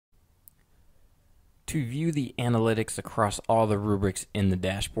To view the analytics across all the rubrics in the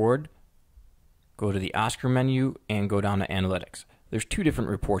dashboard, go to the OSCQR menu and go down to Analytics. There's two different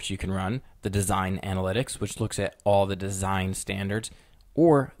reports you can run: the Design Analytics, which looks at all the design standards,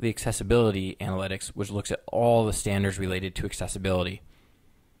 or the Accessibility Analytics, which looks at all the standards related to accessibility.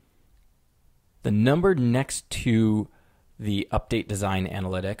 The number next to the Update Design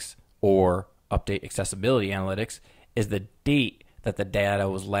Analytics or Update Accessibility Analytics is the date that the data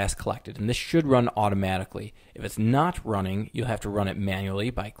was last collected, and this should run automatically. If it's not running, you'll have to run it manually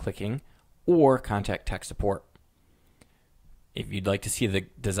by clicking or contact tech support. If you'd like to see the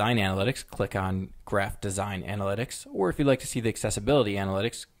Design Analytics, click on Graph Design Analytics, or if you'd like to see the Accessibility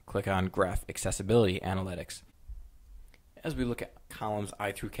Analytics, click on Graph Accessibility Analytics. As we look at columns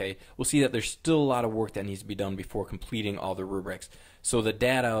I through K, we'll see that there's still a lot of work that needs to be done before completing all the rubrics. So the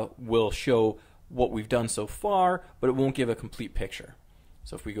data will show what we've done so far, but it won't give a complete picture.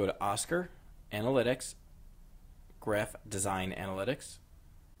 So if we go to OSCQR Analytics, Graph Design Analytics,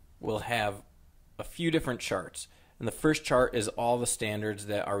 we'll have a few different charts. And the first chart is all the standards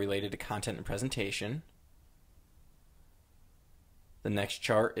that are related to content and presentation. The next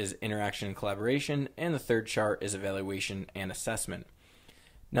chart is interaction and collaboration, and the third chart is evaluation and assessment.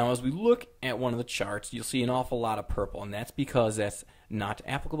 Now, as we look at one of the charts, you'll see an awful lot of purple, and that's because that's not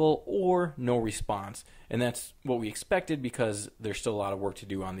applicable or no response. And that's what we expected because there's still a lot of work to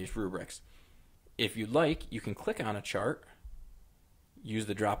do on these rubrics. If you'd like, you can click on a chart, use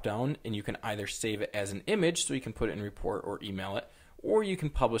the drop down, and you can either save it as an image so you can put it in a report or email it, or you can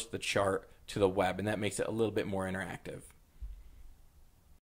publish the chart to the web, and that makes it a little bit more interactive.